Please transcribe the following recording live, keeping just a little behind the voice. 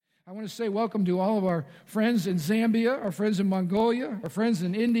I want to say welcome to all of our friends in Zambia, our friends in Mongolia, our friends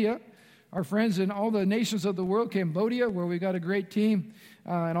in India, our friends in all the nations of the world, Cambodia, where we've got a great team,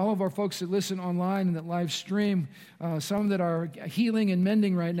 and all of our folks that listen online and that live stream, some that are healing and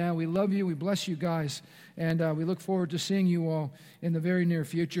mending right now. We love you. We bless you guys, and we look forward to seeing you all in the very near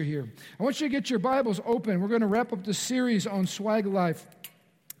future here. I want you to get your Bibles open. We're going to wrap up the series on Swag Life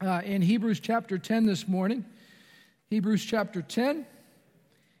in Hebrews chapter 10 this morning. Hebrews chapter 10.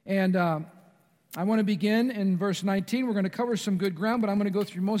 And I want to begin in verse 19. We're going to cover some good ground, but I'm going to go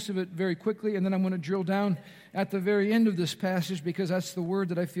through most of it very quickly, and then I'm going to drill down at the very end of this passage because that's the word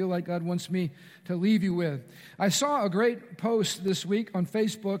that I feel like God wants me to leave you with. I saw a great post this week on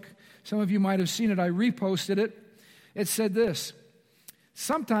Facebook. Some of you might have seen it. I reposted it. It said this: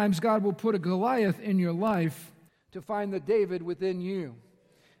 sometimes God will put a Goliath in your life to find the David within you.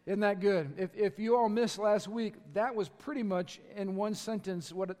 Isn't that good? If you all missed last week, that was pretty much in one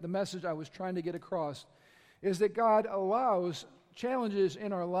sentence what the message I was trying to get across, is that God allows challenges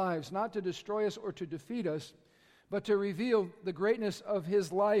in our lives not to destroy us or to defeat us, but to reveal the greatness of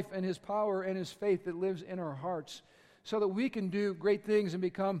His life and His power and His faith that lives in our hearts, so that we can do great things and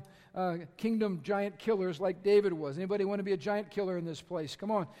become kingdom giant killers like David was. Anybody want to be a giant killer in this place?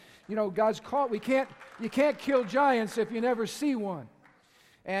 Come on. You know, God's called. You can't kill giants if you never see one.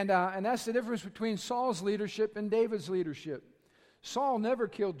 And that's the difference between Saul's leadership and David's leadership. Saul never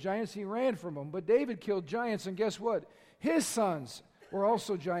killed giants, he ran from them. But David killed giants, and guess what? His sons were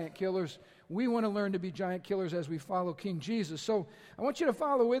also giant killers. We want to learn to be giant killers as we follow King Jesus. So I want you to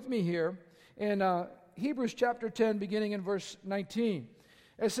follow with me here in Hebrews chapter 10, beginning in verse 19.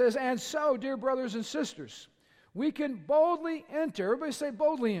 It says, "And so, dear brothers and sisters, we can boldly enter." Everybody say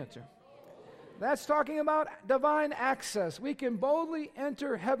boldly enter. That's talking about divine access. We can boldly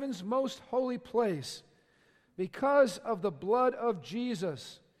enter heaven's most holy place because of the blood of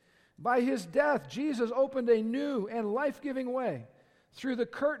Jesus. By His death, Jesus opened a new and life-giving way through the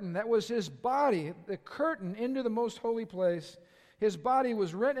curtain that was His body, the curtain into the most holy place. His body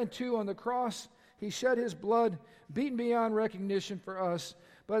was rent in two on the cross. He shed His blood, beaten beyond recognition for us.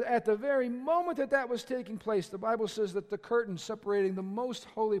 But at the very moment that was taking place, the Bible says that the curtain separating the most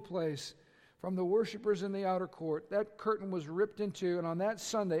holy place from the worshipers in the outer court, that curtain was ripped in two, and on that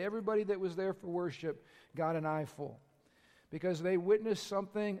Sunday, everybody that was there for worship got an eyeful because they witnessed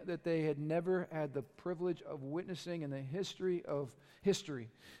something that they had never had the privilege of witnessing in the history of history,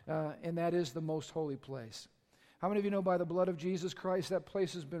 and that is the most holy place. How many of you know by the blood of Jesus Christ that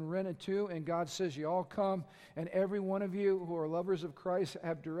place has been rent in two, and God says you all come, and every one of you who are lovers of Christ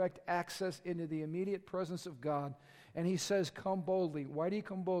have direct access into the immediate presence of God. And He says, come boldly. Why do you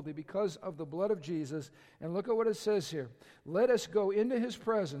come boldly? Because of the blood of Jesus. And look at what it says here. Let us go into His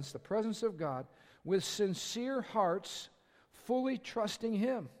presence, the presence of God, with sincere hearts, fully trusting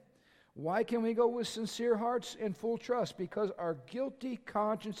Him. Why can we go with sincere hearts and full trust? Because our guilty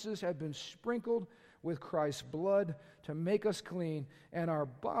consciences have been sprinkled with Christ's blood to make us clean, and our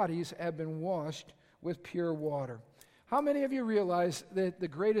bodies have been washed with pure water. How many of you realize that the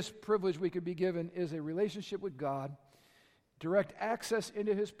greatest privilege we could be given is a relationship with God, direct access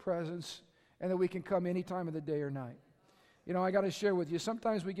into His presence, and that we can come any time of the day or night? You know, I got to share with you,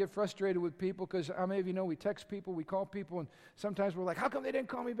 sometimes we get frustrated with people because how many of you know we text people, we call people, and sometimes we're like, how come they didn't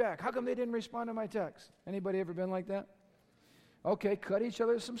call me back? How come they didn't respond to my text? Anybody ever been like that? Okay, cut each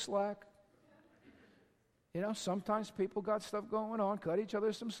other some slack. You know, sometimes people got stuff going on, cut each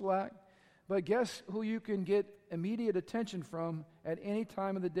other some slack. But guess who you can get immediate attention from at any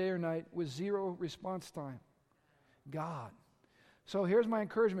time of the day or night with zero response time? God. So here's my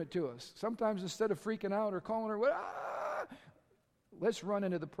encouragement to us. Sometimes instead of freaking out or calling her, let's run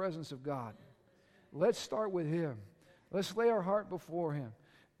into the presence of God. Let's start with Him. Let's lay our heart before Him.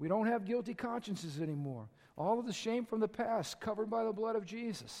 We don't have guilty consciences anymore. All of the shame from the past covered by the blood of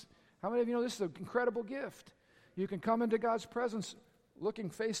Jesus. How many of you know this is an incredible gift? You can come into God's presence looking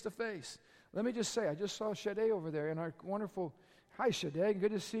face to face. Let me just say, I just saw Shade over there and our wonderful, hi Shade,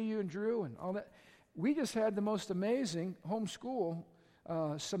 good to see you and Drew and all that. We just had the most amazing homeschool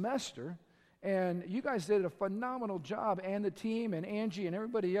semester, and you guys did a phenomenal job, and the team and Angie and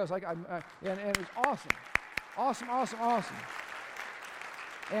everybody else. And it was awesome. Awesome.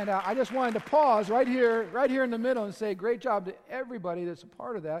 And I just wanted to pause right here in the middle and say great job to everybody that's a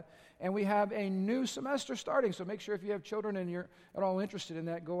part of that. And we have a new semester starting, so make sure if you have children and you're at all interested in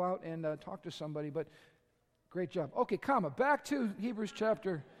that, go out and talk to somebody. But great job. Okay, back to Hebrews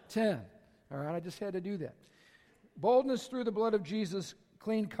chapter 10. All right, I just had to do that. Boldness through the blood of Jesus,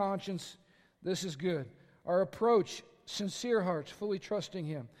 clean conscience, this is good. Our approach, sincere hearts, fully trusting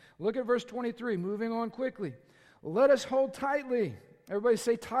Him. Look at verse 23, moving on quickly. Let us hold tightly. Everybody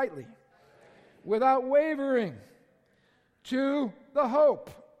say tightly. Without wavering, to the hope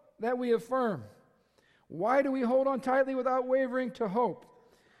that we affirm. Why do we hold on tightly without wavering? To hope.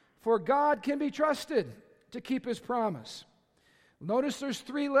 For God can be trusted to keep his promise. Notice there's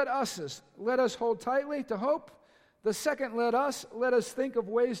 3 let us's. Let us hold tightly to hope. The second let us think of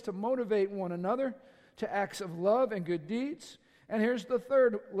ways to motivate one another to acts of love and good deeds. And here's the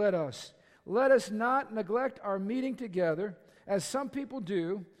third let us. Let us not neglect our meeting together, as some people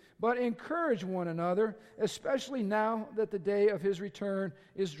do, but encourage one another, especially now that the day of his return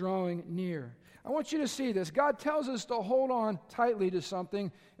is drawing near. I want you to see this. God tells us to hold on tightly to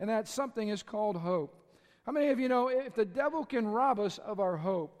something, and that something is called hope. How many of you know if the devil can rob us of our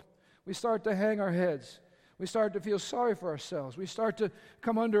hope, we start to hang our heads. We start to feel sorry for ourselves. We start to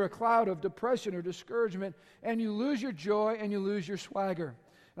come under a cloud of depression or discouragement, and you lose your joy and you lose your swagger.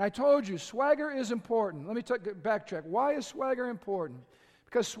 And I told you, swagger is important. Let me backtrack. Why is swagger important?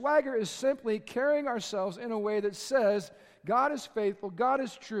 Because swagger is simply carrying ourselves in a way that says, God is faithful, God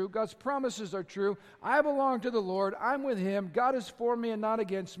is true, God's promises are true, I belong to the Lord, I'm with him, God is for me and not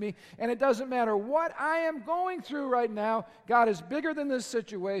against me, and it doesn't matter what I am going through right now, God is bigger than this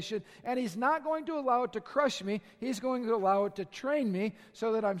situation, and he's not going to allow it to crush me, he's going to allow it to train me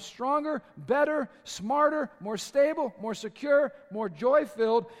so that I'm stronger, better, smarter, more stable, more secure, more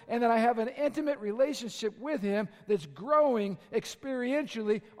joy-filled, and that I have an intimate relationship with him that's growing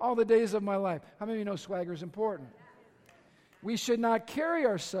experientially all the days of my life. How many of you know swagger is important? We should not carry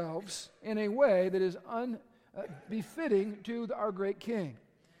ourselves in a way that is unbefitting to our great King.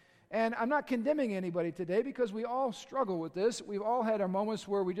 And I'm not condemning anybody today because we all struggle with this. We've all had our moments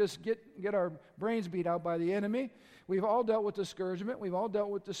where we just get our brains beat out by the enemy. We've all dealt with discouragement. We've all dealt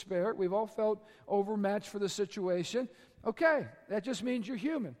with despair. We've all felt overmatched for the situation. Okay, that just means you're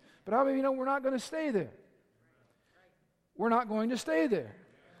human. But how many of you know we're not going to stay there? We're not going to stay there.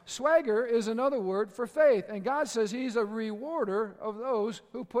 Swagger is another word for faith, and God says he's a rewarder of those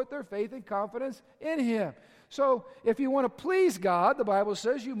who put their faith and confidence in him. So if you want to please God, the Bible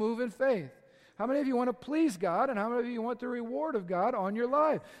says you move in faith. How many of you want to please God, and how many of you want the reward of God on your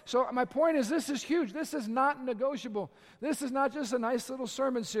life? So my point is, this is huge. This is not negotiable. This is not just a nice little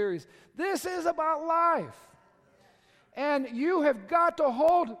sermon series. This is about life. And you have got to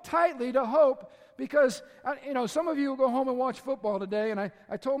hold tightly to hope. Because, some of you will go home and watch football today, and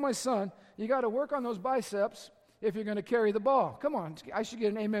I told my son, you got to work on those biceps if you're going to carry the ball. Come on, I should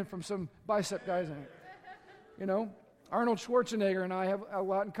get an amen from some bicep guys. Arnold Schwarzenegger and I have a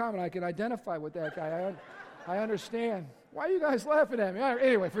lot in common. I can identify with that guy. I understand. Why are you guys laughing at me?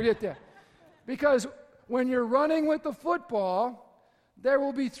 Anyway, forget that. Because when you're running with the football, there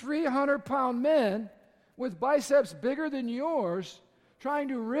will be 300-pound men with biceps bigger than yours trying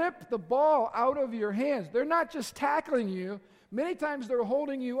to rip the ball out of your hands. They're not just tackling you. Many times they're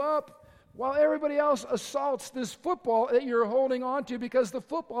holding you up while everybody else assaults this football that you're holding on to because the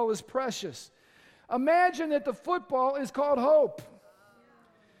football is precious. Imagine that the football is called hope.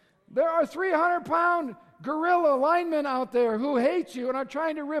 There are 300-pound guerrilla linemen out there who hate you and are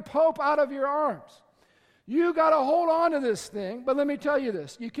trying to rip hope out of your arms. You got to hold on to this thing, but let me tell you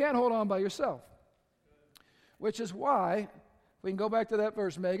this. You can't hold on by yourself, which is why we can go back to that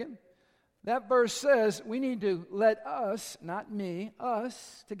verse, Megan. That verse says we need to let us, not me,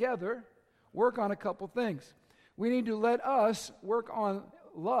 us together, work on a couple things. We need to let us work on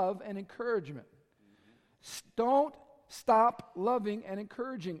love and encouragement. Don't stop loving and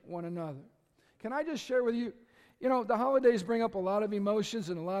encouraging one another. Can I just share with you, the holidays bring up a lot of emotions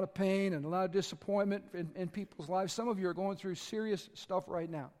and a lot of pain and a lot of disappointment in people's lives. Some of you are going through serious stuff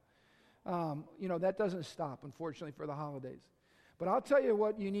right now. That doesn't stop, unfortunately, for the holidays. But I'll tell you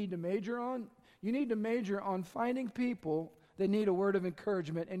what you need to major on. You need to major on finding people that need a word of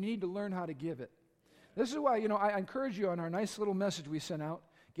encouragement, and you need to learn how to give it. This is why, I encourage you on our nice little message we sent out,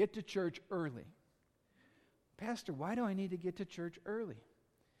 get to church early. Pastor, why do I need to get to church early?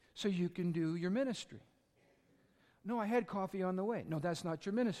 So you can do your ministry. No, I had coffee on the way. No, that's not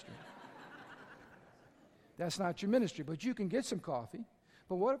your ministry. That's not your ministry, but you can get some coffee.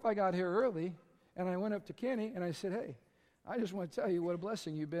 But what if I got here early, and I went up to Kenny, and I said, hey, I just want to tell you what a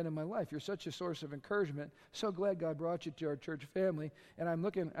blessing you've been in my life. You're such a source of encouragement. So glad God brought you to our church family, and I'm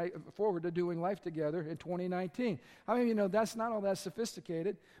looking forward to doing life together in 2019. I mean, that's not all that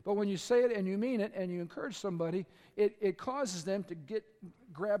sophisticated, but when you say it and you mean it and you encourage somebody, it causes them to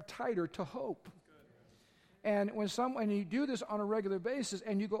grab tighter to hope. And when you do this on a regular basis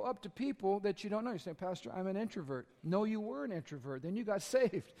and you go up to people that you don't know, you say, Pastor, I'm an introvert. No, you were an introvert. Then you got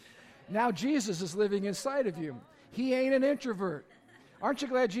saved. Now Jesus is living inside of you. He ain't an introvert. Aren't you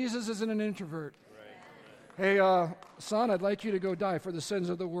glad Jesus isn't an introvert? Right. Hey, son, I'd like you to go die for the sins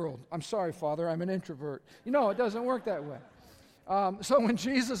of the world. I'm sorry, Father, I'm an introvert. You know, it doesn't work that way. So when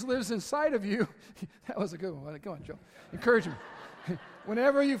Jesus lives inside of you, that was a good one. Go on, Joe. Encourage me.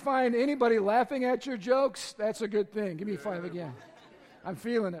 Whenever you find anybody laughing at your jokes, that's a good thing. Give me 5 again. I'm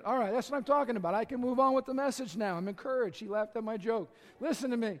feeling it. All right, that's what I'm talking about. I can move on with the message now. I'm encouraged. He laughed at my joke. Listen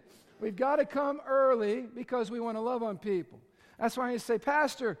to me. We've got to come early because we want to love on people. That's why I say,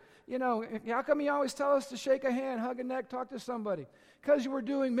 Pastor, you know, how come you always tell us to shake a hand, hug a neck, talk to somebody? Because you were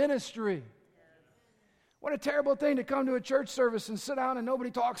doing ministry. What a terrible thing to come to a church service and sit down and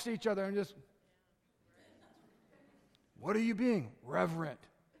nobody talks to each other and just, what are you being? Reverent.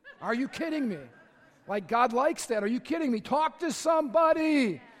 Are you kidding me? Like God likes that. Are you kidding me? Talk to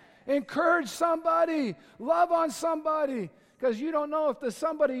somebody. Encourage somebody. Love on somebody. Because you don't know if the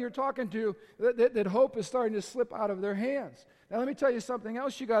somebody you're talking to, that hope is starting to slip out of their hands. Now let me tell you something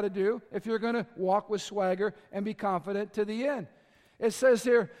else you got to do if you're going to walk with swagger and be confident to the end. It says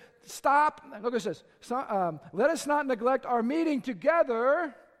here, stop. Look what it says. Let us not neglect our meeting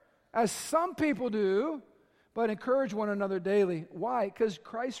together as some people do, but encourage one another daily. Why? Because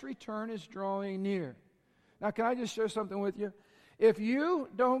Christ's return is drawing near. Now, can I just share something with you? If you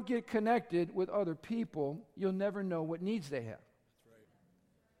don't get connected with other people, you'll never know what needs they have. That's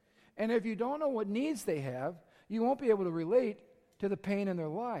right. And if you don't know what needs they have, you won't be able to relate to the pain in their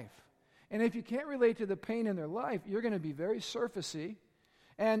life. And if you can't relate to the pain in their life, you're going to be very surfacey.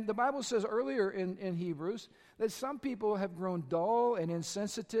 And the Bible says earlier in Hebrews that some people have grown dull and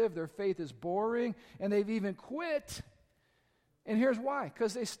insensitive. Their faith is boring, and they've even quit. And here's why.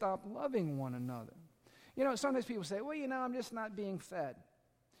 Because they stopped loving one another. You know, sometimes people say, well, you know, I'm just not being fed.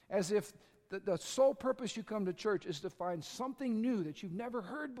 As if the sole purpose you come to church is to find something new that you've never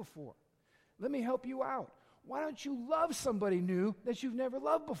heard before. Let me help you out. Why don't you love somebody new that you've never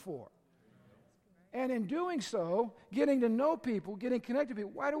loved before? And in doing so, getting to know people, getting connected to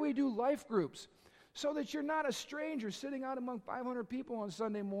people. Why do we do life groups? So that you're not a stranger sitting out among 500 people on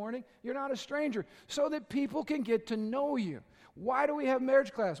Sunday morning. You're not a stranger. So that people can get to know you. Why do we have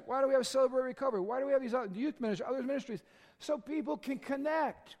marriage class? Why do we have Celebrate Recovery? Why do we have these youth ministries, other ministries? So people can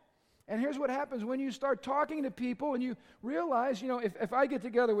connect. And here's what happens when you start talking to people and you realize, you know, if I get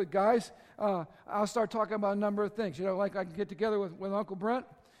together with guys, I'll start talking about a number of things. You know, like I can get together with Uncle Brent,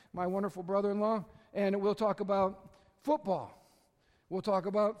 my wonderful brother-in-law, and we'll talk about football. We'll talk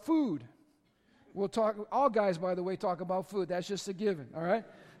about food. We'll talk, all guys, by the way, talk about food. That's just a given, all right?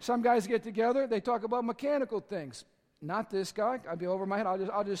 Some guys get together, they talk about mechanical things. Not this guy. I'd be over my head.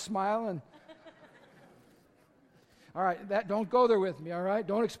 I'll just smile and... All right, don't go there with me, all right?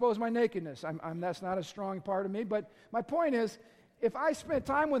 Don't expose my nakedness. That's not a strong part of me. But my point is, if I spend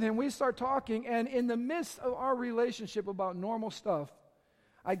time with him, we start talking, and in the midst of our relationship about normal stuff,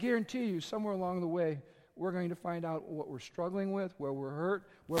 I guarantee you somewhere along the way, we're going to find out what we're struggling with, where we're hurt,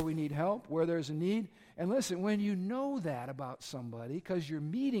 where we need help, where there's a need. And listen, when you know that about somebody, because you're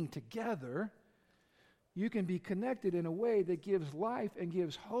meeting together, you can be connected in a way that gives life and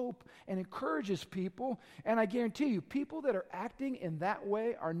gives hope and encourages people. And I guarantee you, people that are acting in that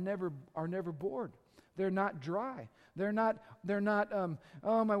way are never bored. They're not dry. They're not,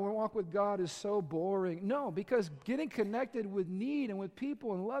 oh, my walk with God is so boring. No, because getting connected with need and with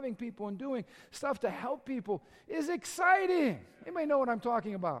people and loving people and doing stuff to help people is exciting. Anybody know what I'm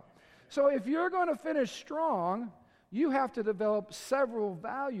talking about? So if you're going to finish strong, you have to develop several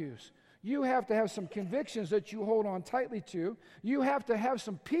values. You have to have some convictions that you hold on tightly to. You have to have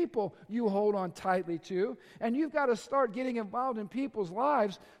some people you hold on tightly to. And you've got to start getting involved in people's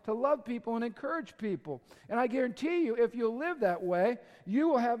lives to love people and encourage people. And I guarantee you, if you live that way, you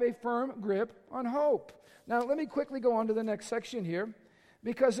will have a firm grip on hope. Now, let me quickly go on to the next section here,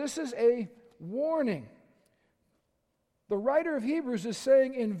 because this is a warning. The writer of Hebrews is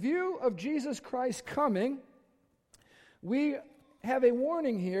saying, in view of Jesus Christ coming, we have a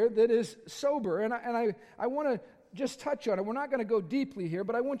warning here that is sober, and I want to just touch on it. We're not going to go deeply here,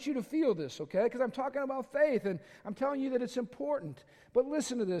 but I want you to feel this, okay? Because I'm talking about faith, and I'm telling you that it's important. But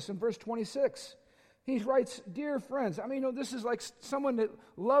listen to this in verse 26. He writes, dear friends. I mean, this is like someone that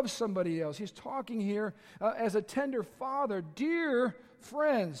loves somebody else. He's talking here as a tender father. Dear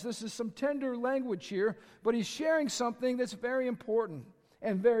friends. This is some tender language here, but he's sharing something that's very important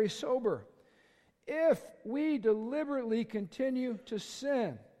and very sober. If we deliberately continue to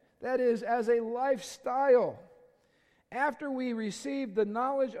sin, that is, as a lifestyle, after we receive the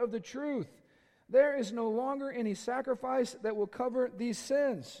knowledge of the truth, there is no longer any sacrifice that will cover these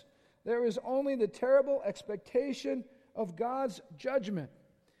sins. There is only the terrible expectation of God's judgment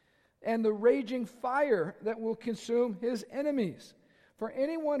and the raging fire that will consume his enemies. For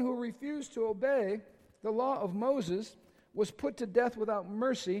anyone who refused to obey the law of Moses was put to death without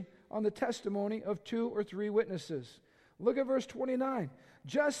mercy on the testimony of 2 or 3 witnesses. Look at verse 29.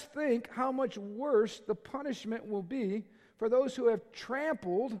 Just think how much worse the punishment will be for those who have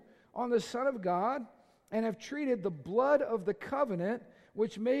trampled on the Son of God and have treated the blood of the covenant,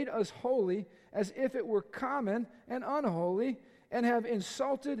 which made us holy, as if it were common and unholy, and have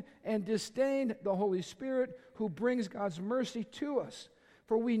insulted and disdained the Holy Spirit, who brings God's mercy to us.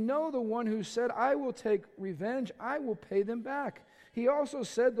 For we know the one who said, I will take revenge, I will pay them back. He also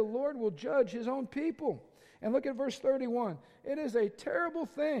said, the Lord will judge his own people. And look at verse 31. It is a terrible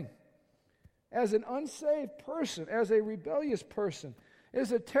thing as an unsaved person, as a rebellious person. It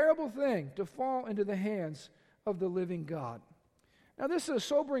is a terrible thing to fall into the hands of the living God. Now, this is a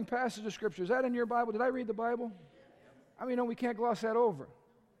sobering passage of Scripture. Is that in your Bible? Did I read the Bible? I mean, no, we can't gloss that over.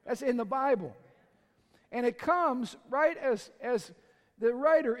 That's in the Bible. And it comes right as the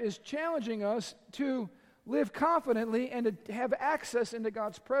writer is challenging us to live confidently and to have access into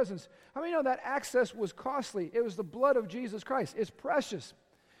God's presence. How many know that access was costly? It was the blood of Jesus Christ. It's precious.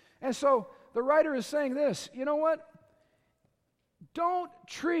 And so the writer is saying this, you know what? Don't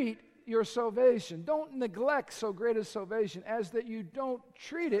treat your salvation, don't neglect so great a salvation as that you don't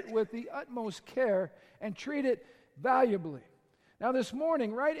treat it with the utmost care and treat it valuably. Now this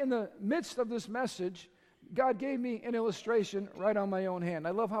morning, right in the midst of this message, God gave me an illustration right on my own hand.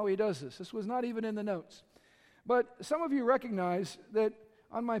 I love how he does this. This was not even in the notes. But some of you recognize that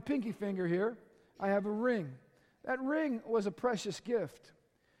on my pinky finger here, I have a ring. That ring was a precious gift.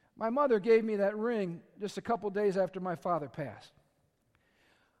 My mother gave me that ring just a couple days after my father passed.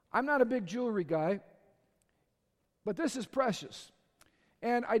 I'm not a big jewelry guy, but this is precious.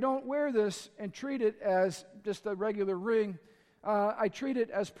 And I don't wear this and treat it as just a regular ring. I treat it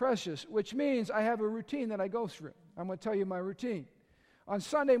as precious, which means I have a routine that I go through. I'm going to tell you my routine. On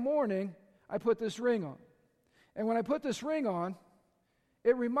Sunday morning, I put this ring on. And when I put this ring on,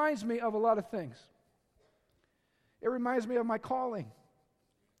 it reminds me of a lot of things. It reminds me of my calling.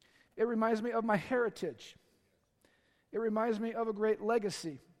 It reminds me of my heritage. It reminds me of a great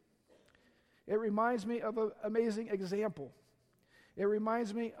legacy. It reminds me of an amazing example. It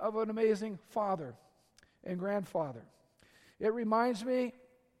reminds me of an amazing father and grandfather. It reminds me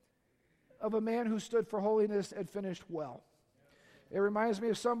of a man who stood for holiness and finished well. It reminds me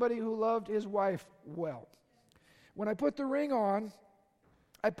of somebody who loved his wife well. When I put the ring on,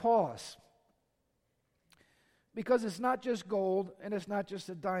 I pause. Because it's not just gold and it's not just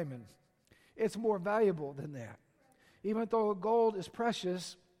a diamond. It's more valuable than that. Even though gold is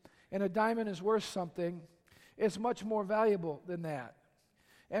precious and a diamond is worth something, it's much more valuable than that.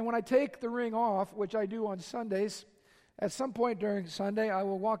 And when I take the ring off, which I do on Sundays, at some point during Sunday, I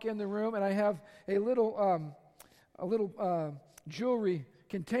will walk in the room and I have a little jewelry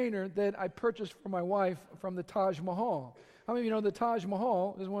container that I purchased for my wife from the Taj Mahal. How many of you know the Taj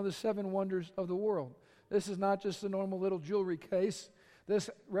Mahal is one of the 7 wonders of the world? This is not just a normal little jewelry case. This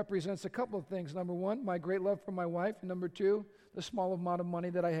represents a couple of things. Number 1, my great love for my wife. And number 2, the small amount of money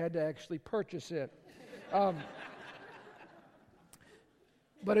that I had to actually purchase it. But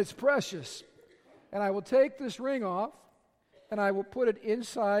it's precious. And I will take this ring off, and I will put it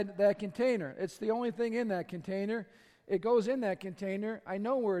inside that container. It's the only thing in that container. It goes in that container. I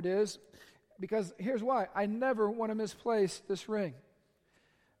know where it is, because here's why. I never want to misplace this ring.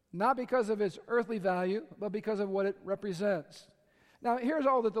 Not because of its earthly value, but because of what it represents. Now, here's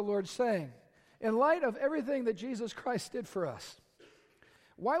all that the Lord's saying. In light of everything that Jesus Christ did for us,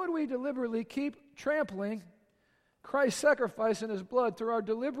 why would we deliberately keep trampling Christ's sacrifice and his blood through our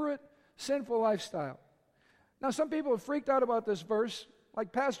deliberate, sinful lifestyle? Now, some people have freaked out about this verse,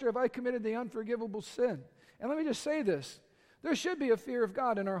 like, Pastor, have I committed the unforgivable sin? And let me just say this. There should be a fear of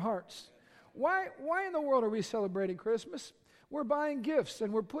God in our hearts. Why in the world are we celebrating Christmas? We're buying gifts,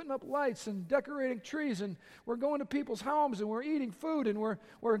 and we're putting up lights and decorating trees, and we're going to people's homes, and we're eating food, and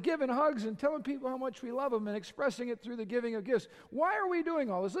we're giving hugs and telling people how much we love them and expressing it through the giving of gifts. Why are we doing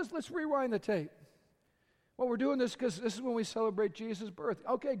all this? Let's rewind the tape. Well, we're doing this because this is when we celebrate Jesus' birth.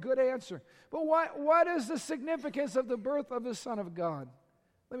 Okay, good answer. But what is the significance of the birth of the Son of God?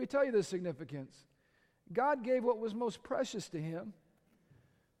 Let me tell you the significance. God gave what was most precious to him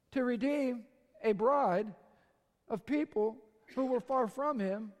to redeem a bride of people who were far from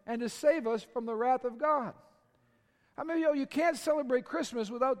him and to save us from the wrath of God. I mean, you can't celebrate Christmas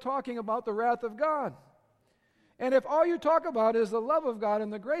without talking about the wrath of God. And if all you talk about is the love of God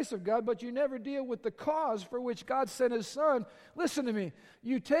and the grace of God, but you never deal with the cause for which God sent his Son, listen to me.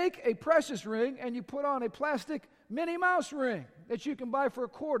 You take a precious ring and you put on a plastic Minnie Mouse ring that you can buy for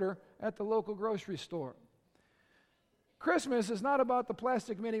 $0.25 at the local grocery store. Christmas is not about the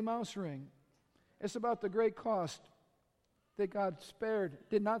plastic Minnie Mouse ring. It's about the great cost that God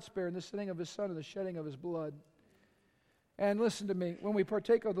did not spare in the sending of His Son and the shedding of His blood. And listen to me, when we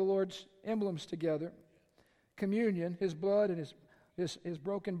partake of the Lord's emblems together, communion, His blood and His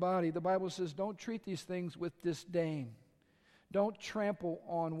broken body, the Bible says, don't treat these things with disdain. Don't trample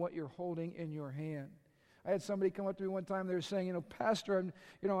on what you're holding in your hand. I had somebody come up to me one time, they were saying, Pastor,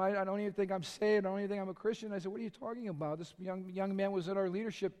 I don't even think I'm saved, I don't even think I'm a Christian. I said, what are you talking about? This young man was at our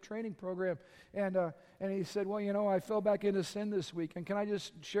leadership training program, and he said, well, I fell back into sin this week, and can I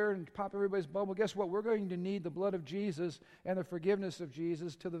just share and pop everybody's bubble? Guess what? We're going to need the blood of Jesus and the forgiveness of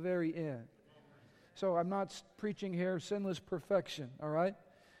Jesus to the very end. So I'm not preaching here sinless perfection, all right?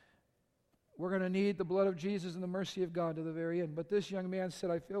 We're going to need the blood of Jesus and the mercy of God to the very end. But this young man said,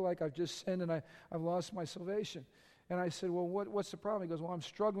 I feel like I've just sinned and I've lost my salvation. And I said, well, what's the problem? He goes, well, I'm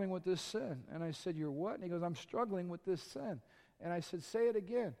struggling with this sin. And I said, you're what? And he goes, I'm struggling with this sin. And I said, say it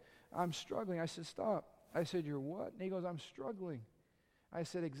again. I'm struggling. I said, stop. I said, you're what? And he goes, I'm struggling. I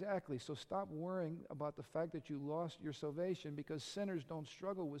said, exactly. So stop worrying about the fact that you lost your salvation, because sinners don't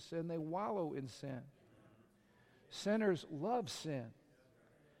struggle with sin. They wallow in sin. Sinners love sin.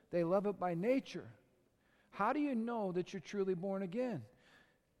 They love it by nature. How do you know that you're truly born again?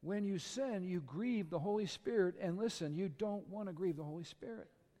 When you sin, you grieve the Holy Spirit. And listen, you don't want to grieve the Holy Spirit.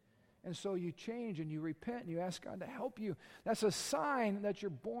 And so you change and you repent and you ask God to help you. That's a sign that you're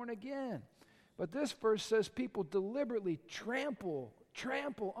born again. But this verse says people deliberately trample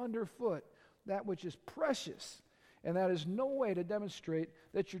underfoot that which is precious. And that is no way to demonstrate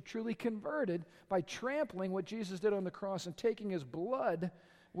that you're truly converted, by trampling what Jesus did on the cross and taking His blood,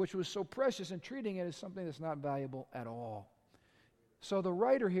 which was so precious, and treating it as something that's not valuable at all. So the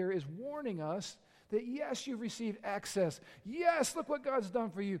writer here is warning us that yes, you've received access. Yes, look what God's done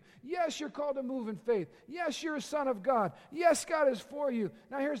for you. Yes, you're called to move in faith. Yes, you're a son of God. Yes, God is for you.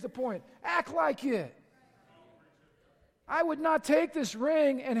 Now here's the point. Act like it. I would not take this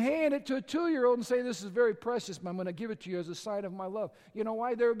ring and hand it to a 2-year-old and say, this is very precious, but I'm going to give it to you as a sign of my love. You know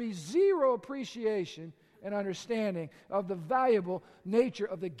why? There would be zero appreciation and understanding of the valuable nature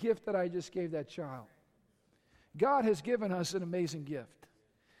of the gift that I just gave that child. God has given us an amazing gift.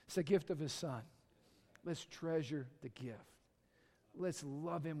 It's the gift of His Son. Let's treasure the gift. Let's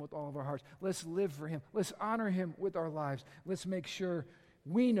love Him with all of our hearts. Let's live for Him. Let's honor Him with our lives. Let's make sure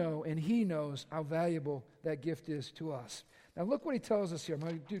we know and He knows how valuable that gift is to us. Now look what He tells us here. I'm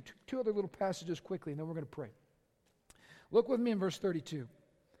going to do two other little passages quickly, and then we're going to pray. Look with me in verse 32.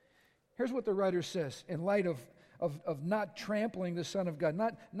 Here's what the writer says in light of not trampling the Son of God,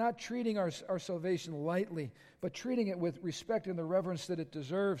 not treating our salvation lightly, but treating it with respect and the reverence that it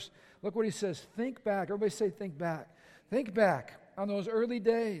deserves. Look what he says. Think back. Everybody say, think back. Think back on those early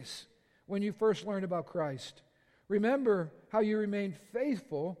days when you first learned about Christ. Remember how you remained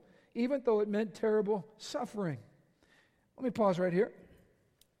faithful, even though it meant terrible suffering. Let me pause right here.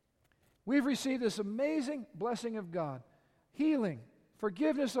 We've received this amazing blessing of God, healing,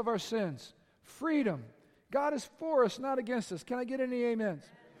 forgiveness of our sins, freedom. God is for us, not against us. Can I get any amens?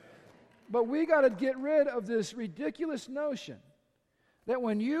 But we got to get rid of this ridiculous notion that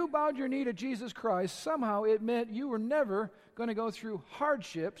when you bowed your knee to Jesus Christ, somehow it meant you were never going to go through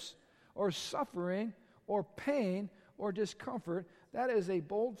hardships or suffering or pain or discomfort. That is a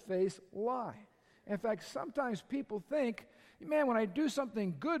bold-faced lie. In fact, sometimes people think, man, when I do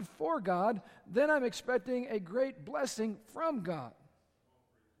something good for God, then I'm expecting a great blessing from God.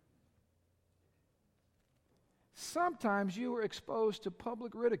 Sometimes you were exposed to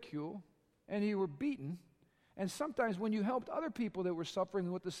public ridicule and you were beaten. And sometimes when you helped other people that were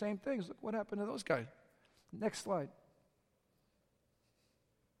suffering with the same things, look what happened to those guys. Next slide.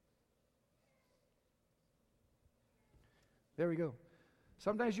 There we go.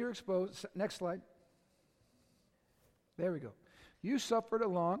 Sometimes you're exposed. Next slide. There we go. You suffered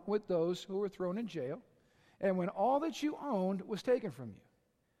along with those who were thrown in jail. And when all that you owned was taken from you,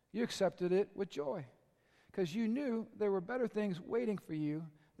 you accepted it with joy, because you knew there were better things waiting for you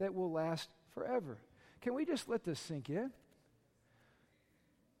that will last forever. Can we just let this sink in?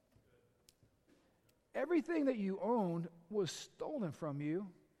 Everything that you owned was stolen from you,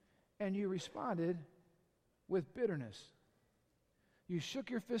 and you responded with bitterness. You shook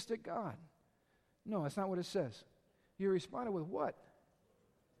your fist at God. No, that's not what it says. You responded with what?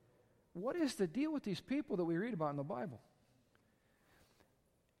 What is the deal with these people that we read about in the Bible?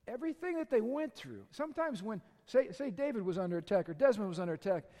 Everything that they went through. Sometimes when, say David was under attack or Desmond was under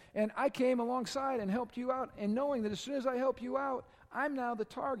attack, and I came alongside and helped you out, and knowing that as soon as I help you out, I'm now the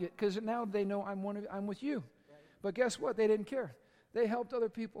target, because now they know I'm with you. Right. But guess what? They didn't care. They helped other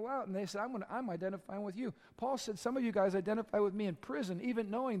people out, and they said, I'm identifying with you. Paul said, some of you guys identify with me in prison,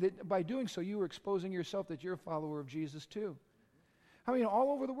 even knowing that by doing so, you were exposing yourself that you're a follower of Jesus too. I mean,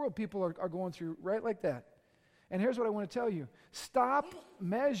 all over the world, people are going through right like that. And here's what I want to tell you. Stop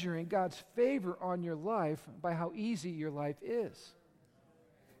measuring God's favor on your life by how easy your life is.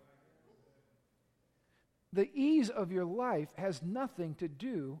 The ease of your life has nothing to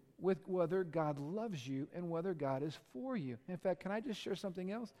do with whether God loves you and whether God is for you. In fact, can I just share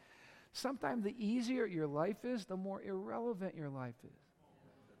something else? Sometimes the easier your life is, the more irrelevant your life is.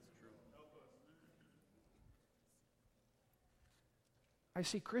 I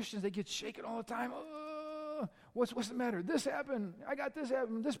see Christians, they get shaken all the time. Oh, what's the matter? This happened. I got this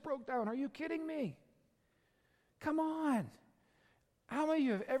happened. This broke down. Are you kidding me? Come on. How many of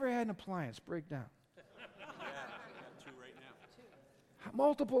you have ever had an appliance break down?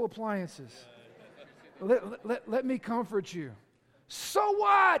 Multiple appliances. Let me comfort you. So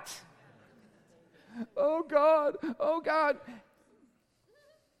what? Oh God, oh God.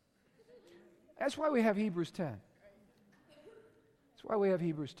 That's why we have Hebrews 10. That's why we have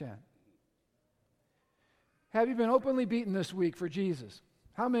Hebrews 10. Have you been openly beaten this week for Jesus?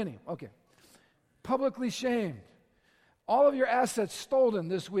 How many? Okay. Publicly shamed. All of your assets stolen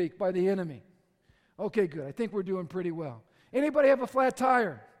this week by the enemy. Okay, good. I think we're doing pretty well. Anybody have a flat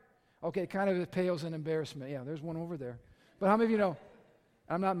tire? Okay, kind of it pales in embarrassment. Yeah, there's one over there. But how many of you know,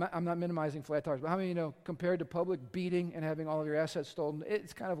 I'm not minimizing flat tires, but how many of you know, compared to public beating and having all of your assets stolen,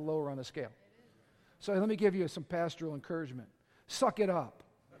 it's kind of lower on the scale. So let me give you some pastoral encouragement. Suck it up.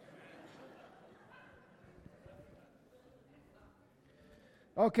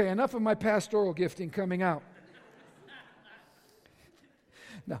 Okay, enough of my pastoral gifting coming out.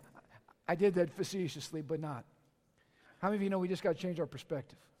 No, I did that facetiously, but not. How many of you know we just got to change our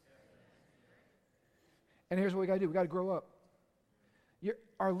perspective? And here's what we got to do. We got to grow up.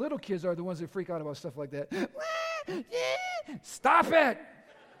 Our little kids are the ones that freak out about stuff like that. Stop it!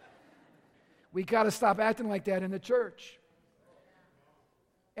 We got to stop acting like that in the church.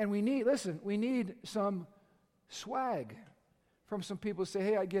 And we need some swag from some people who say,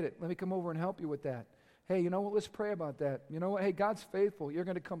 hey, I get it. Let me come over and help you with that. Hey, you know what? Let's pray about that. You know what? Hey, God's faithful. You're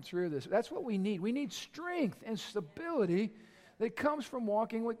going to come through this. That's what we need. We need strength and stability that comes from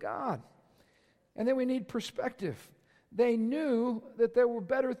walking with God. And then we need perspective. They knew that there were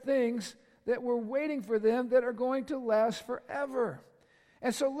better things that were waiting for them that are going to last forever.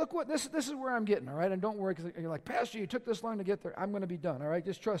 And so look what, this is where I'm getting, all right? And don't worry, because you're like, Pastor, you took this long to get there. I'm going to be done, all right?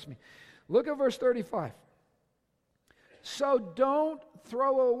 Just trust me. Look at verse 35. So don't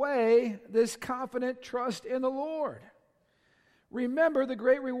throw away this confident trust in the Lord. Remember the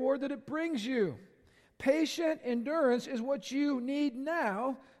great reward that it brings you. Patient endurance is what you need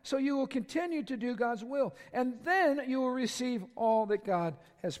now, so you will continue to do God's will. And then you will receive all that God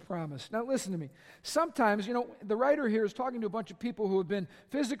has promised. Now listen to me. Sometimes, the writer here is talking to a bunch of people who have been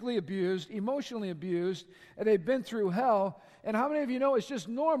physically abused, emotionally abused, and they've been through hell. And how many of you know it's just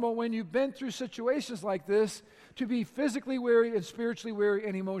normal when you've been through situations like this to be physically weary and spiritually weary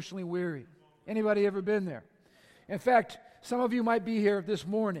and emotionally weary? Anybody ever been there? In fact, some of you might be here this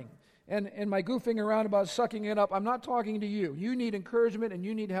morning. And my goofing around about sucking it up, I'm not talking to you. You need encouragement and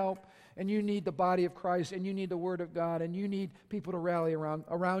you need help and you need the body of Christ and you need the Word of God and you need people to rally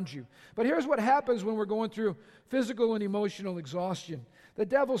around you. But here's what happens when we're going through physical and emotional exhaustion. The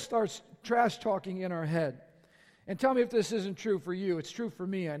devil starts trash talking in our head. And tell me if this isn't true for you. It's true for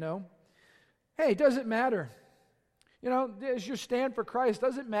me, I know. Hey, does it matter? Does your stand for Christ,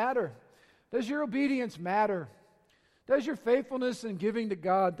 does it matter? Does your obedience matter? Does your faithfulness in giving to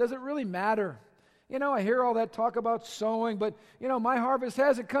God, does it really matter? I hear all that talk about sowing, but, my harvest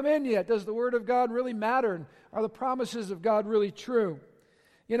hasn't come in yet. Does the Word of God really matter? And are the promises of God really true?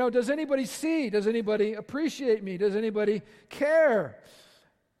 Does anybody see? Does anybody appreciate me? Does anybody care?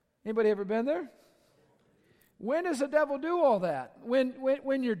 Anybody ever been there? When does the devil do all that?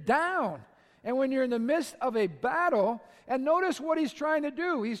 When you're down and when you're in the midst of a battle. And notice what he's trying to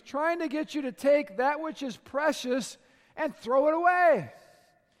do. He's trying to get you to take that which is precious and throw it away.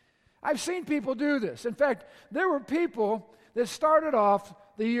 I've seen people do this. In fact, there were people that started off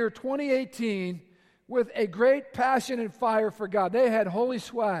the year 2018 with a great passion and fire for God. They had holy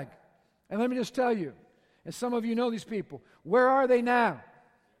swag. And let me just tell you, and some of you know these people, where are they now?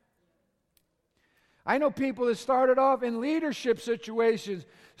 I know people that started off in leadership situations,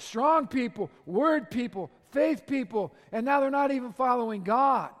 strong people, word people, faith people, and now they're not even following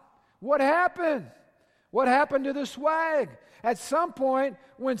God. What happened? What happened to the swag? At some point,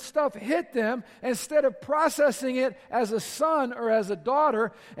 when stuff hit them, instead of processing it as a son or as a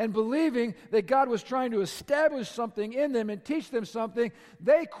daughter and believing that God was trying to establish something in them and teach them something,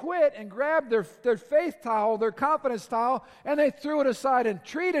 they quit and grabbed their faith towel, their confidence towel, and they threw it aside and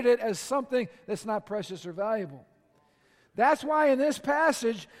treated it as something that's not precious or valuable. That's why in this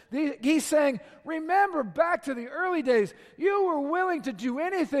passage, he's saying, remember back to the early days, you were willing to do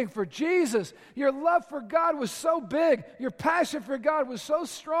anything for Jesus. Your love for God was so big. Your passion for God was so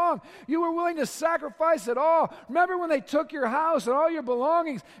strong. You were willing to sacrifice it all. Remember when they took your house and all your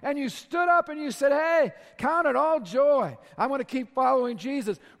belongings and you stood up and you said, hey, count it all joy. I'm going to keep following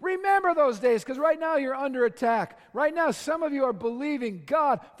Jesus. Remember those days, because right now you're under attack. Right now some of you are believing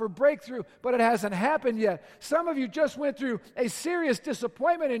God for breakthrough, but it hasn't happened yet. Some of you just went through a serious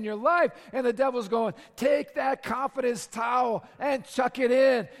disappointment in your life, and the devil's going, take that confidence towel and chuck it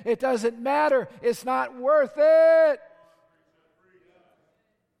in. It doesn't matter. It's not worth it.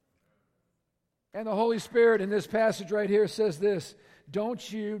 And the Holy Spirit in this passage right here says this,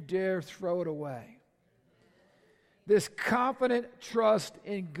 don't you dare throw it away. This confident trust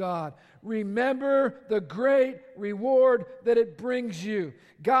in God. Remember the great reward that it brings you.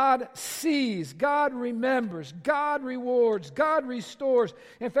 God sees, God remembers, God rewards, God restores.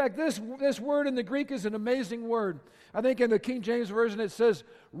 In fact, this word in the Greek is an amazing word. I think in the King James Version it says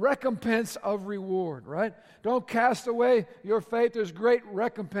recompense of reward, right? Don't cast away your faith. There's great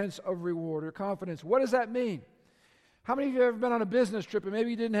recompense of reward or confidence. What does that mean? How many of you have ever been on a business trip and maybe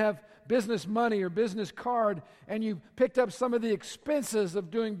you didn't have business money or business card and you picked up some of the expenses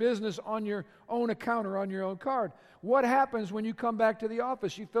of doing business on your own account or on your own card? What happens when you come back to the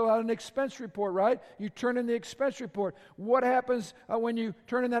office? You fill out an expense report, right? You turn in the expense report. What happens when you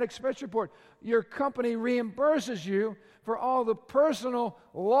turn in that expense report? Your company reimburses you for all the personal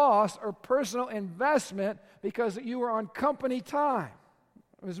loss or personal investment because you were on company time.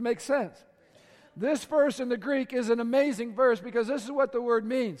 Does it make sense? This verse in the Greek is an amazing verse because this is what the word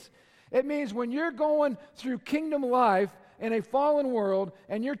means. It means when you're going through kingdom life in a fallen world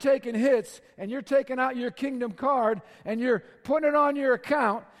and you're taking hits and you're taking out your kingdom card and you're putting it on your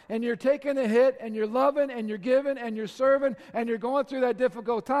account and you're taking the hit and you're loving and you're giving and you're serving and you're going through that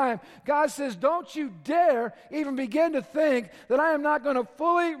difficult time, God says, don't you dare even begin to think that I am not going to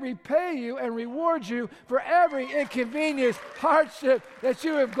fully repay you and reward you for every inconvenience, hardship that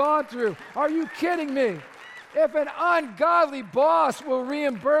you have gone through. Are you kidding me? If an ungodly boss will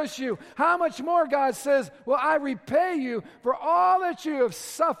reimburse you, how much more, God says, will I repay you for all that you have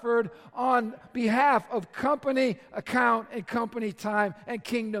suffered on behalf of company account and company time and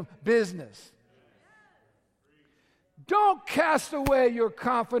kingdom business? Don't cast away your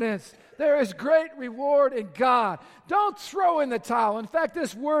confidence. There is great reward in God. Don't throw in the towel. In fact,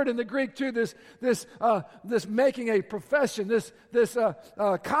 this word in the Greek too, this making a profession, this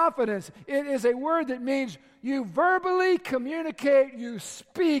confidence, it is a word that means you verbally communicate, you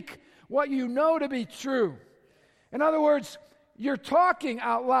speak what you know to be true. In other words, you're talking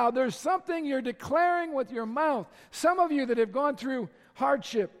out loud. There's something you're declaring with your mouth. Some of you that have gone through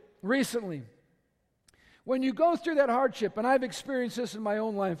hardship recently, when you go through that hardship, and I've experienced this in my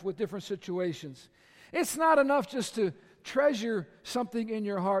own life with different situations, it's not enough just to treasure something in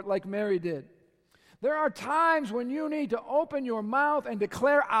your heart like Mary did. There are times when you need to open your mouth and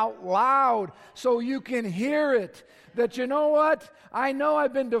declare out loud so you can hear it. That you know what? I know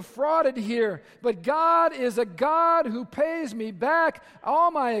I've been defrauded here, but God is a God who pays me back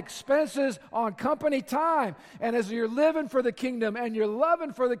all my expenses on company time. And as you're living for the kingdom and you're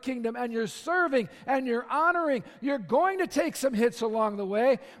loving for the kingdom and you're serving and you're honoring, you're going to take some hits along the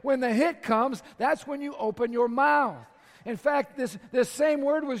way. When the hit comes, that's when you open your mouth. In fact, this same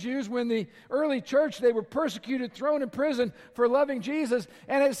word was used when the early church, they were persecuted, thrown in prison for loving Jesus,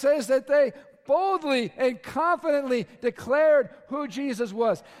 and it says that they boldly and confidently declared who Jesus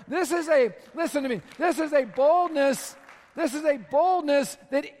was. Listen to me, this is a boldness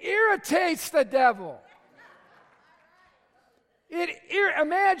that irritates the devil.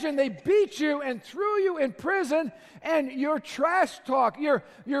 Imagine they beat you and threw you in prison, and your trash talk,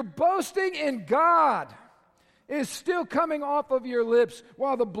 your boasting in God is still coming off of your lips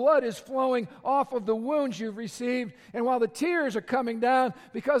while the blood is flowing off of the wounds you've received and while the tears are coming down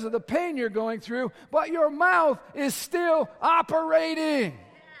because of the pain you're going through, but your mouth is still operating.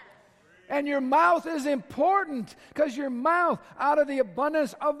 And your mouth is important because your mouth, out of the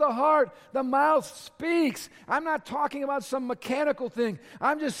abundance of the heart, the mouth speaks. I'm not talking about some mechanical thing.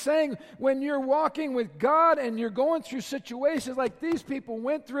 I'm just saying when you're walking with God and you're going through situations like these people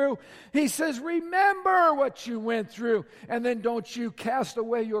went through, he says, remember what you went through. And then don't you cast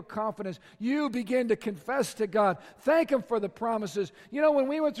away your confidence. You begin to confess to God. Thank him for the promises. You know, when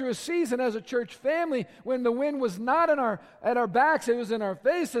we went through a season as a church family, when the wind was not at our backs, it was in our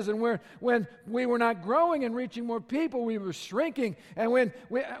faces, and when we were not growing and reaching more people, we were shrinking. And when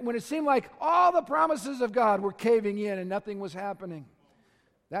it seemed like all the promises of God were caving in and nothing was happening,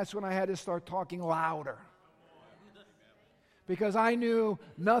 that's when I had to start talking louder. Because I knew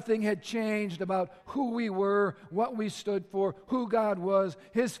nothing had changed about who we were, what we stood for, who God was,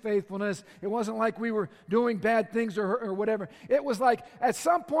 his faithfulness. It wasn't like we were doing bad things or whatever. It was like at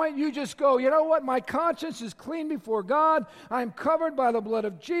some point you just go, you know what? My conscience is clean before God. I'm covered by the blood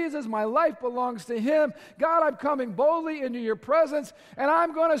of Jesus. My life belongs to him. God, I'm coming boldly into your presence, and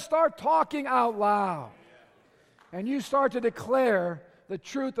I'm going to start talking out loud. And you start to declare the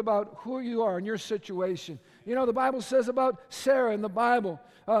truth about who you are and your situation. You know, the Bible says about Sarah in the Bible,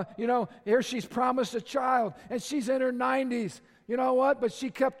 here she's promised a child, and she's in her 90s. You know what? But she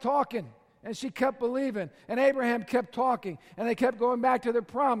kept talking, and she kept believing, and Abraham kept talking, and they kept going back to their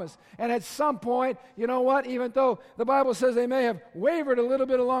promise. And at some point, you know what? Even though the Bible says they may have wavered a little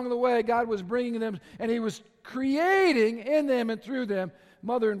bit along the way, God was bringing them, and he was creating in them and through them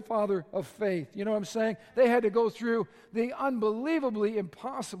mother and father of faith. You know what I'm saying? They had to go through the unbelievably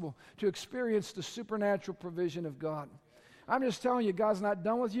impossible to experience the supernatural provision of God. I'm just telling you, God's not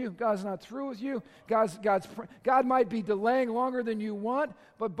done with you. God's not through with you. God might be delaying longer than you want,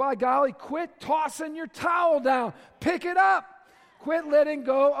 but by golly, quit tossing your towel down. Pick it up. Quit letting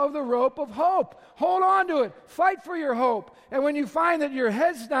go of the rope of hope. Hold on to it. Fight for your hope. And when you find that your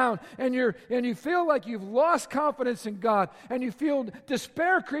head's down and you feel like you've lost confidence in God and you feel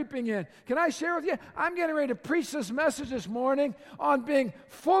despair creeping in, can I share with you? I'm getting ready to preach this message this morning on being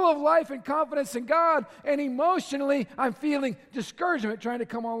full of life and confidence in God, and emotionally I'm feeling discouragement trying to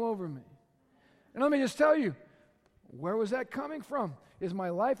come all over me. And let me just tell you, where was that coming from? Is my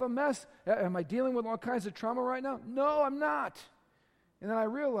life a mess? Am I dealing with all kinds of trauma right now? No, I'm not. And then I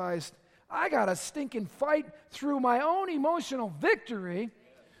realized I got to stinking fight through my own emotional victory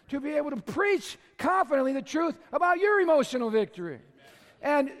to be able to preach confidently the truth about your emotional victory.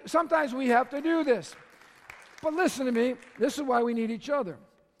 And sometimes we have to do this. But listen to me, this is why we need each other.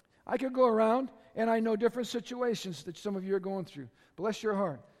 I could go around and I know different situations that some of you are going through. Bless your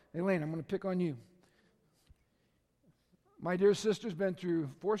heart. Elaine, I'm going to pick on you. My dear sister's been through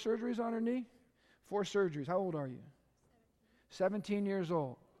 4 surgeries on her knee. 4 surgeries. How old are you? 17 years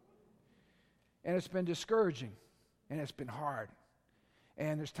old. And it's been discouraging. And it's been hard.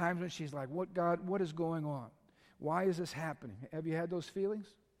 And there's times when she's like, what is going on? Why is this happening? Have you had those feelings?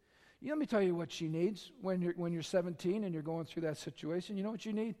 Let me tell you what she needs when you're 17 and you're going through that situation. You know what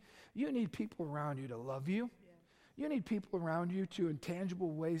you need? You need people around you to love you. Yeah. You need people around you to, in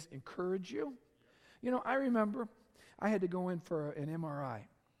tangible ways, encourage you. You know, I remember I had to go in for an MRI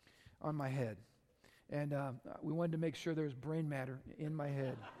on my head. And we wanted to make sure there was brain matter in my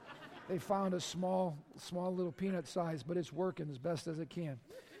head. They found a small little peanut size, but it's working as best as it can.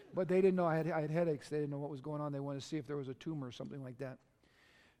 But they didn't know I had headaches. They didn't know what was going on. They wanted to see if there was a tumor or something like that.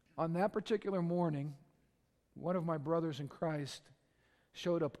 On that particular morning, one of my brothers in Christ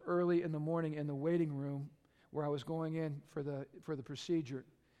showed up early in the morning in the waiting room where I was going in for the procedure.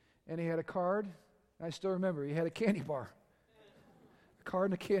 And he had a card. I still remember. He had a candy bar. A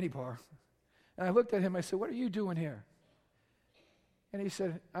card and a candy bar. And I looked at him, I said, what are you doing here? And he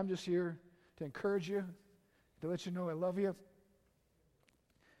said, I'm just here to encourage you, to let you know I love you,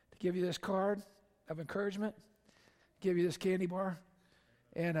 to give you this card of encouragement, give you this candy bar,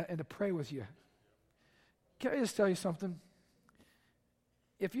 and to pray with you. Can I just tell you something?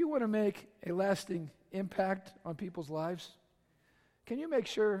 If you want to make a lasting impact on people's lives, can you make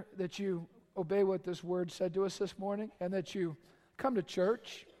sure that you obey what this word said to us this morning, and that you come to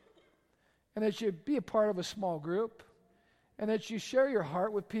church, and that you be a part of a small group, and that you share your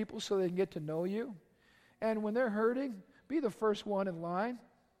heart with people so they can get to know you. And when they're hurting, be the first one in line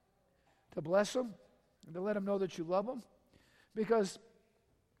to bless them and to let them know that you love them. Because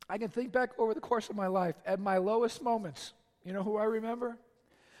I can think back over the course of my life, at my lowest moments, you know who I remember?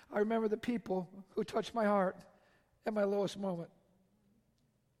 I remember the people who touched my heart at my lowest moment.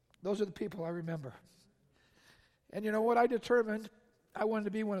 Those are the people I remember. And you know what? I determined I wanted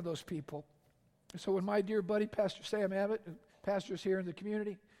to be one of those people. So when my dear buddy, Pastor Sam Abbott, who pastors here in the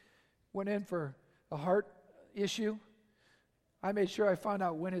community, went in for a heart issue, I made sure I found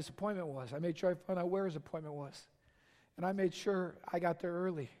out when his appointment was. I made sure I found out where his appointment was. And I made sure I got there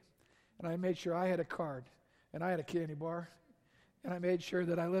early. And I made sure I had a card. And I had a candy bar. And I made sure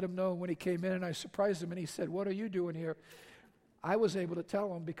that I let him know when he came in, and I surprised him, and he said, "What are you doing here?" I was able to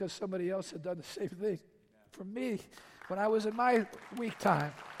tell him because somebody else had done the same thing for me when I was in my weak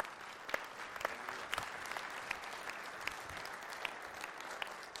time.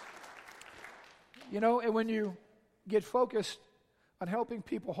 You know, and when you get focused on helping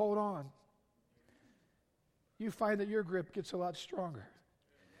people hold on, you find that your grip gets a lot stronger.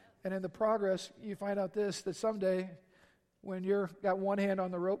 And in the progress, you find out that someday, when you're got one hand on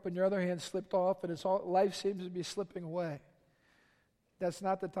the rope and your other hand slipped off and life seems to be slipping away, that's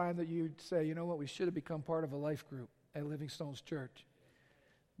not the time that you say, "You know what, we should have become part of a life group at Living Stones Church,"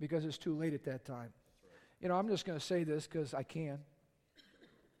 because it's too late at that time. You know, I'm just going to say this because I can.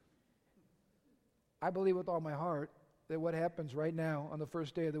 I believe with all my heart that what happens right now on the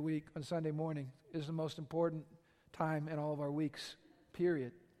first day of the week, on Sunday morning, is the most important time in all of our weeks,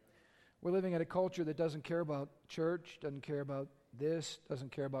 period. We're living in a culture that doesn't care about church, doesn't care about this,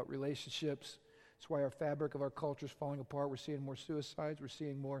 doesn't care about relationships. That's why our fabric of our culture is falling apart. We're seeing more suicides. We're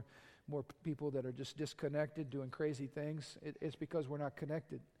seeing more people that are just disconnected, doing crazy things. It's because we're not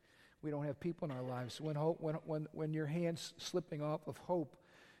connected. We don't have people in our lives. When your hand's slipping off of hope,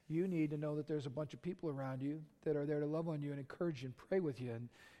 you need to know that there's a bunch of people around you that are there to love on you and encourage you and pray with you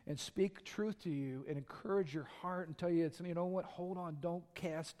and speak truth to you and encourage your heart and tell you, you know what, hold on, don't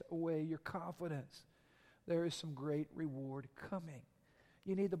cast away your confidence. There is some great reward coming.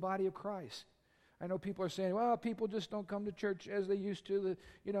 You need the body of Christ. I know people are saying, well, people just don't come to church as they used to.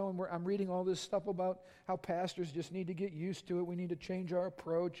 And I'm reading all this stuff about how pastors just need to get used to it. We need to change our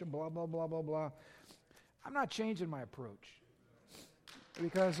approach and blah, blah, blah, blah, blah. I'm not changing my approach.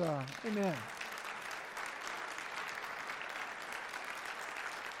 Because, amen.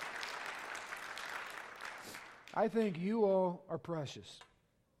 I think you all are precious.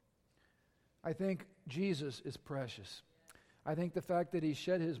 I think Jesus is precious. I think the fact that he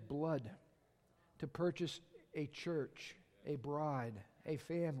shed his blood to purchase a church, a bride, a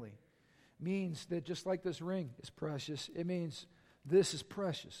family, means that just like this ring is precious, it means this is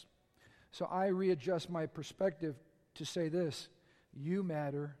precious. So I readjust my perspective to say this: you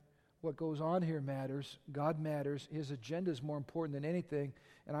matter. What goes on here matters. God matters. His agenda is more important than anything.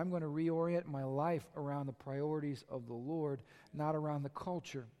 And I'm going to reorient my life around the priorities of the Lord, not around the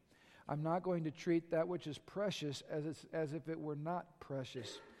culture. I'm not going to treat that which is precious as if it were not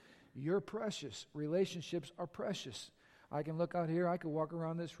precious. You're precious. Relationships are precious. I can look out here, I could walk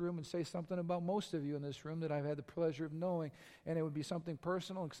around this room and say something about most of you in this room that I've had the pleasure of knowing, and it would be something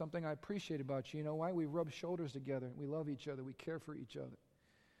personal and something I appreciate about you. You know why? We rub shoulders together. We love each other. We care for each other.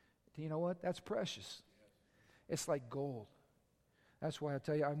 You know what? That's precious. It's like gold. That's why I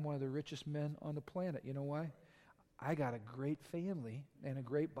tell you I'm one of the richest men on the planet. You know why? I got a great family and a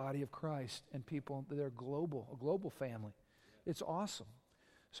great body of Christ and people that are global, a global family. It's awesome.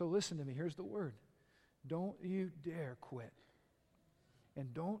 So listen to me. Here's the word. Don't you dare quit.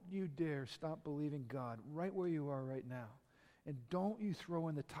 And don't you dare stop believing God right where you are right now. And don't you throw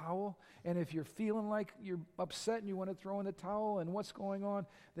in the towel. And if you're feeling like you're upset and you want to throw in the towel and what's going on,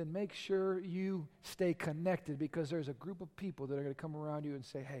 then make sure you stay connected, because there's a group of people that are going to come around you and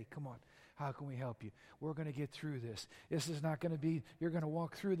say, "Hey, come on. How can we help you? We're going to get through this. This is not going to be, you're going to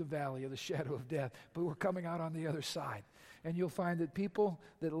walk through the valley of the shadow of death, but we're coming out on the other side." And you'll find that people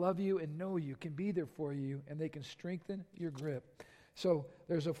that love you and know you can be there for you, and they can strengthen your grip. So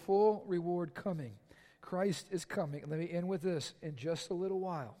there's a full reward coming. Christ is coming. Let me end with this. In just a little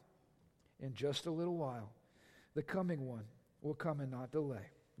while, the coming one will come and not delay.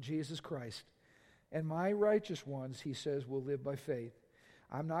 Jesus Christ. And my righteous ones, he says, will live by faith.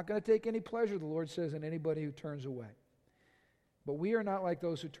 I'm not going to take any pleasure, the Lord says, in anybody who turns away. But we are not like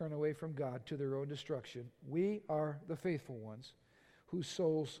those who turn away from God to their own destruction. We are the faithful ones whose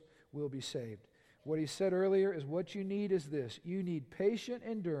souls will be saved. What he said earlier is what you need is this. You need patient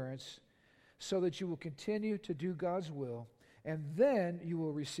endurance so that you will continue to do God's will, and then you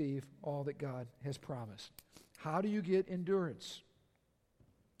will receive all that God has promised. How do you get endurance?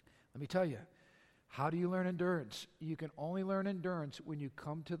 Let me tell you. How do you learn endurance? You can only learn endurance when you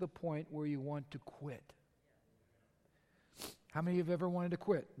come to the point where you want to quit. How many of you have ever wanted to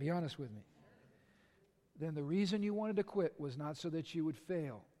quit? Be honest with me. Then the reason you wanted to quit was not so that you would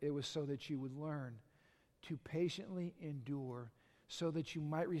fail. It was so that you would learn to patiently endure so that you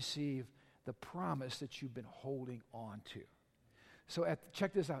might receive the promise that you've been holding on to. So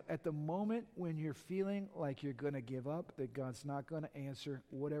check this out. At the moment when you're feeling like you're going to give up, that God's not going to answer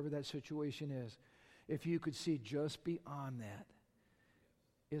whatever that situation is, if you could see just beyond that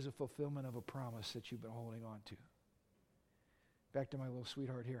is a fulfillment of a promise that you've been holding on to. Back to my little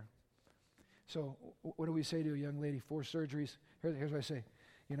sweetheart here. So what do we say to a young lady? 4 surgeries. Here's what I say.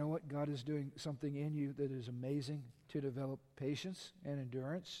 You know what? God is doing something in you that is amazing to develop patience and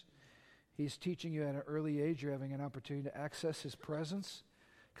endurance. He's teaching you at an early age. You're having an opportunity to access His presence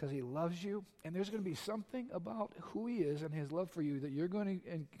because He loves you. And there's going to be something about who He is and His love for you that you're going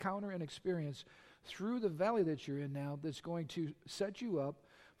to encounter and experience through the valley that you're in now that's going to set you up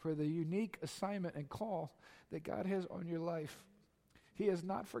for the unique assignment and call that God has on your life. He has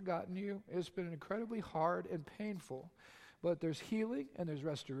not forgotten you. It's been incredibly hard and painful, but there's healing and there's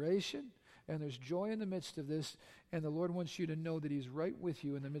restoration and there's joy in the midst of this, and the Lord wants you to know that He's right with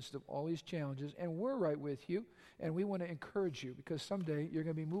you in the midst of all these challenges, and we're right with you, and we want to encourage you because someday you're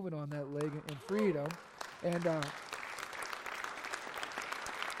going to be moving on that leg in freedom, and amen.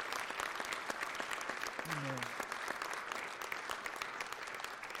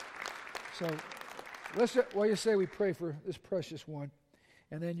 So while you say we pray for this precious one,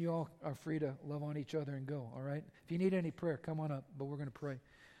 and then you all are free to love on each other and go, all right? If you need any prayer, come on up, but we're going to pray.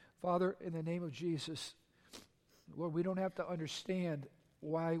 Father, in the name of Jesus, Lord, we don't have to understand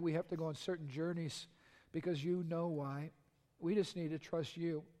why we have to go on certain journeys because you know why. We just need to trust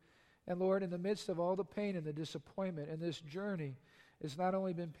you. And Lord, in the midst of all the pain and the disappointment in this journey, it's not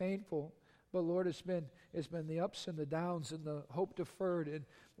only been painful, but Lord, it's been the ups and the downs and the hope deferred. And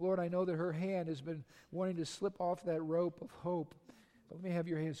Lord, I know that her hand has been wanting to slip off that rope of hope. But let me have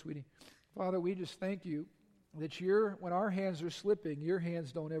your hand, sweetie. Father, we just thank you that when our hands are slipping, your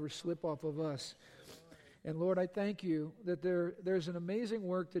hands don't ever slip off of us. And Lord, I thank you that there's an amazing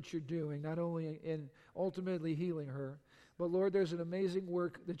work that you're doing, not only in ultimately healing her, but Lord, there's an amazing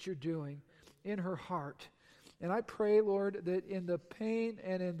work that you're doing in her heart. And I pray, Lord, that in the pain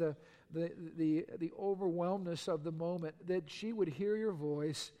and in the overwhelmness of the moment, that she would hear your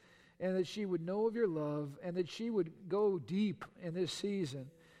voice and that she would know of your love and that she would go deep in this season.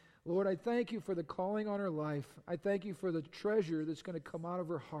 Lord, I thank you for the calling on her life. I thank you for the treasure that's going to come out of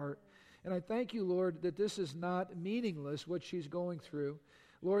her heart. And I thank you, Lord, that this is not meaningless, what she's going through.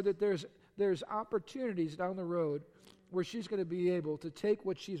 Lord, that there's opportunities down the road where she's going to be able to take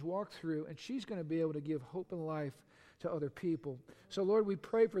what she's walked through and she's going to be able to give hope and life to other people. So, Lord, we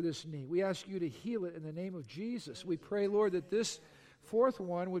pray for this knee. We ask you to heal it in the name of Jesus. We pray, Lord, that this 4th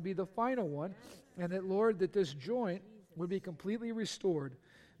one would be the final one, and that, Lord, that this joint would be completely restored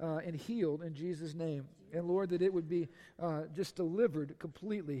and healed in Jesus' name. And, Lord, that it would be just delivered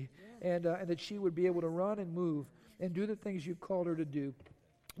completely, and that she would be able to run and move and do the things you've called her to do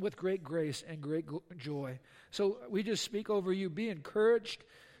with great grace and great joy. So we just speak over you. Be encouraged.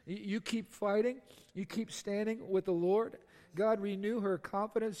 You keep fighting. You keep standing with the Lord. God, renew her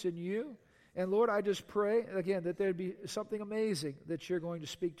confidence in you. And, Lord, I just pray, again, that there'd be something amazing that you're going to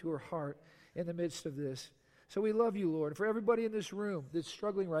speak to her heart in the midst of this. So we love you, Lord. For everybody in this room that's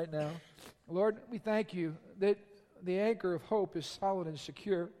struggling right now, Lord, we thank you that the anchor of hope is solid and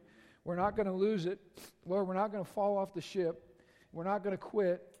secure. We're not going to lose it. Lord, we're not going to fall off the ship. We're not going to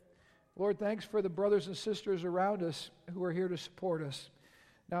quit. Lord, thanks for the brothers and sisters around us who are here to support us.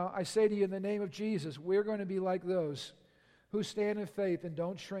 Now, I say to you in the name of Jesus, we're going to be like those who stand in faith and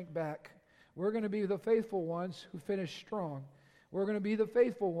don't shrink back. We're going to be the faithful ones who finish strong. We're going to be the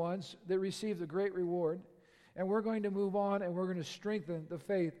faithful ones that receive the great reward. And we're going to move on and we're going to strengthen the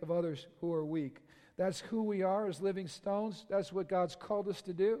faith of others who are weak. That's who we are as living stones. That's what God's called us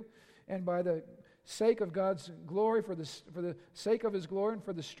to do. And by the sake of God's glory, for the sake of His glory and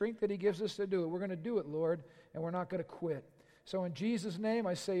for the strength that He gives us to do it, we're going to do it, Lord, and we're not going to quit. So in Jesus' name,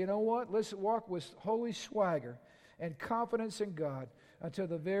 I say, you know what? Let's walk with holy swagger and confidence in God until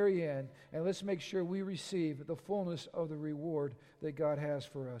the very end, and let's make sure we receive the fullness of the reward that God has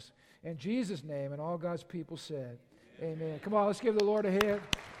for us. In Jesus' name, and all God's people said, amen. Come on, let's give the Lord a hand.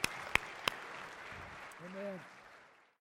 Amen.